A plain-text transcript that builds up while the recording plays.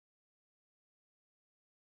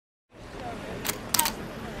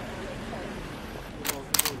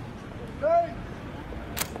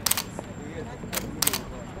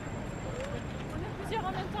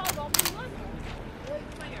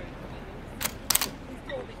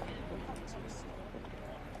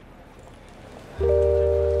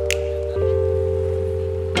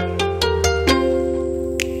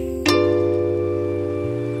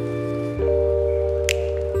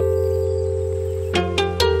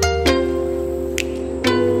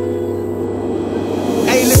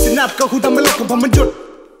นับก็คงทำให้โลกของผมมันหยุด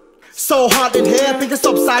So hard in here เพียงแค่ส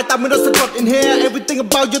บสายตาไม่โดนสะกด in here Everything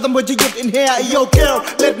about you ต้องหมดจะหยุด in here Yo girl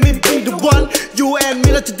let me be the one You and me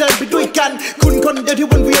เราจะเดินไปด้วยกันคุณคนเดียวที่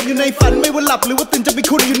วนเวียนอยู่ในฝันไม่ว่าหลับหรือว่าตื่นจะมี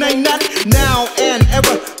คุณอยู่ในนั้น Now and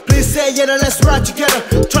ever Please say yeah let's ride together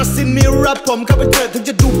Trust in me รับผมเข้าไปเถอะถึงจ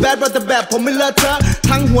ะดู bad แต่แบบผมไม่เลอะเทอะ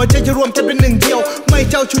ทั้งหัวใจจะรวมกันเป็นหนึ่งเดียวไม่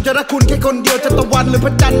เจ้าชู้จะรักคุณแค่คนเดียวจะตะวันหรือพร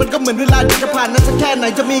ะจันทร์มันก็เหมือนเวลาที่จะผ่านนั้นสักแค่ไหน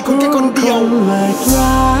จะมีคุณแค่คนเดียว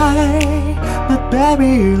But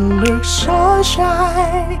baby you look so shy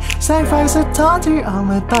แสงไฟสะท้อนที่ออก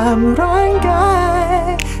มาตามร่างกาย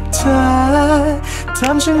เธอท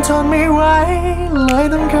ำฉันทนไม่ไหวเลย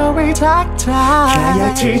ต้องเข้าไปทักทายแค่อยา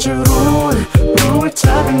กที่จะรู้ว่าเธ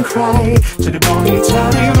อเป็นใครจะได้บอกให้เธอ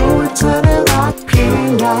ได้รู้ว่าเธอน่ารักเพียง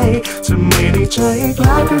ใดถ้าไม่ได้เจออีกแ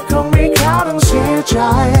ล้วก็คงไม่เข้าต้องเสียใจ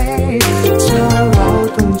เธอเรา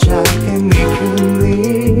ต้องจากกันในคืน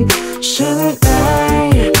นี้ฉันเอ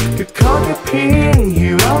งก็ขอแค่เพียงให้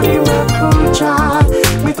เราได้มาพูดจา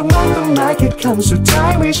ไม่ต้องมากต้องหมายแค่คำสุดท้า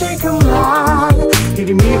ยไม่ใช่คำลาที่ไ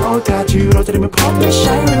ด้มีโอกาสที่เราจะได้มาพบและใ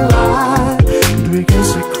ช้เวลาด้วยกัน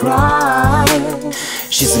สักครั้ง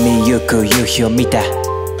沈みゆく夕日を見た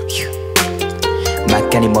真っ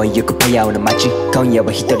赤に燃えゆくパヤオの街今夜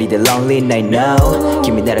は一人で Lonely Night Now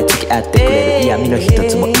君なら付き合ってくれる嫌味の一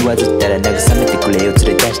つも言わずったら慰めてくれよ連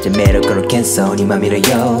れ出してメロコの喧騒にまみれよ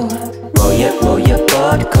Oh yeah oh yeah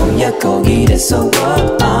boy 今夜こぎ出そう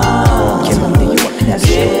煙で弱くなるし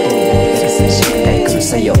優しくないく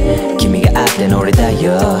さよ君があっての俺だよ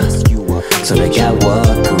それが僕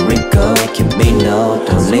リンコ君の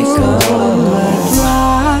虜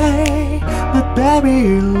But baby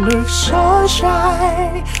you look so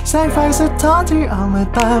shy แสงไฟสะท้อนที่ออกมา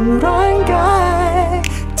ตามร่างกาย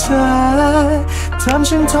เธอทำ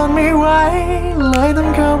ฉันทนไม่ไหวเลยต้อง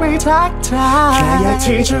เข้าไปทักทายแค่อยาก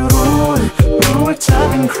ที่จะรู้ว่าเธอ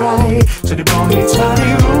เป็นใครจะได้บอกให้เธอได้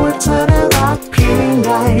รู้ว่าเธอน่ารักเพียงใด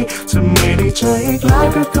ถ้าไม่ได้เจออีกแล้ว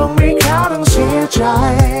ก็คงไม่เข้าต้องเสียใจ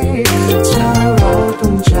เธอเราต้อ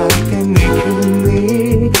งจากกันในคืนนี้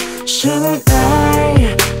ฉันเอง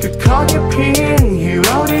ก็ขอแค่เพียงให้เร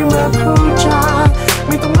าได้มาพูดจาไ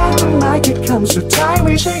ม่ต้องมากต้องหมายแค่คำสุดท้ายไ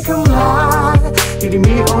ม่ใช่คำลาที่ได้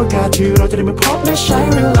มีโอกาสที่เราจะได้มาพบและใช้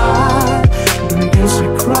เวลาด้วยกันสั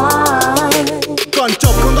กครั้งก่อนจ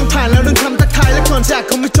บคงต้องผ่านแล้วต้องคำทักทายและก่อนจาก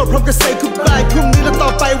คงไม่จบพร้อมกับ say goodbye พรุ่งนี้และต่อ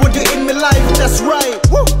ไป what you in my life that's right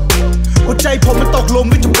หัวใจผมมันตกหลุม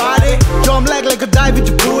วิจุบาดิยอมแลกอะไรก็ได้วิ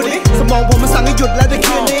จุพูดิสมองผมมันสั่งให้หยุดแล้วใน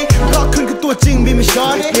คืนนี้เพราะคุณคือตัวจริงมีไม่ช้อ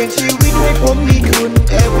นเปลี่ยนชีวิตให้ผมมีคุณ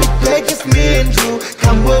every day just me and you ค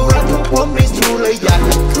ำว่ารักของผม is true เลยอยากใ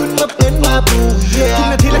ห้คุณมาเป็นมาปูทุก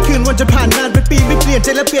นาทีและคืนวันจะผ่านนานเป็นปีไม่เปลี่ยนใจ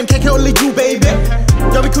และเปลี่ยนแค่ only you baby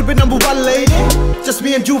ยอมให้คุณเป็น number one lady just me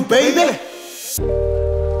and you baby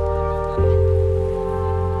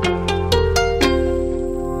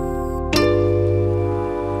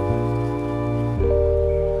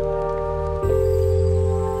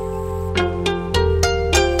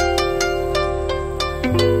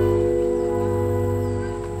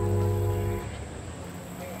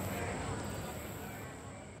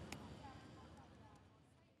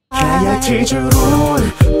อยากที่จะรู้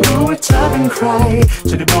ว่าเธอเป็นใครจ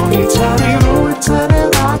ะได้บอกให้เธอได้รู้ว่าเธอน่า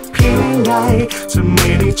รักเพียงใดถ้าไม่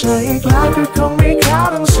ได้เจออีกแล้วก็คงไม่เข้า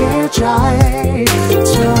ต้องเสียใจเ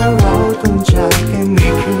ธอเราต้องจากกันใน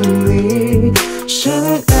คืนนี้ฉัน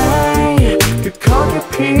เองก็ขอแค่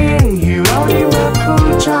เพียงให้เราได้มาพูด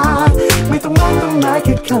จาไม่ต้องมากต้องหมายแ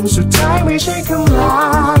ค่คำสุดท้ายไม่ใช่คำลา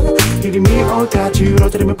ที่ได้มีโอกาสที่เรา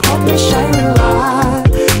จะได้มาพบและใช้เวลา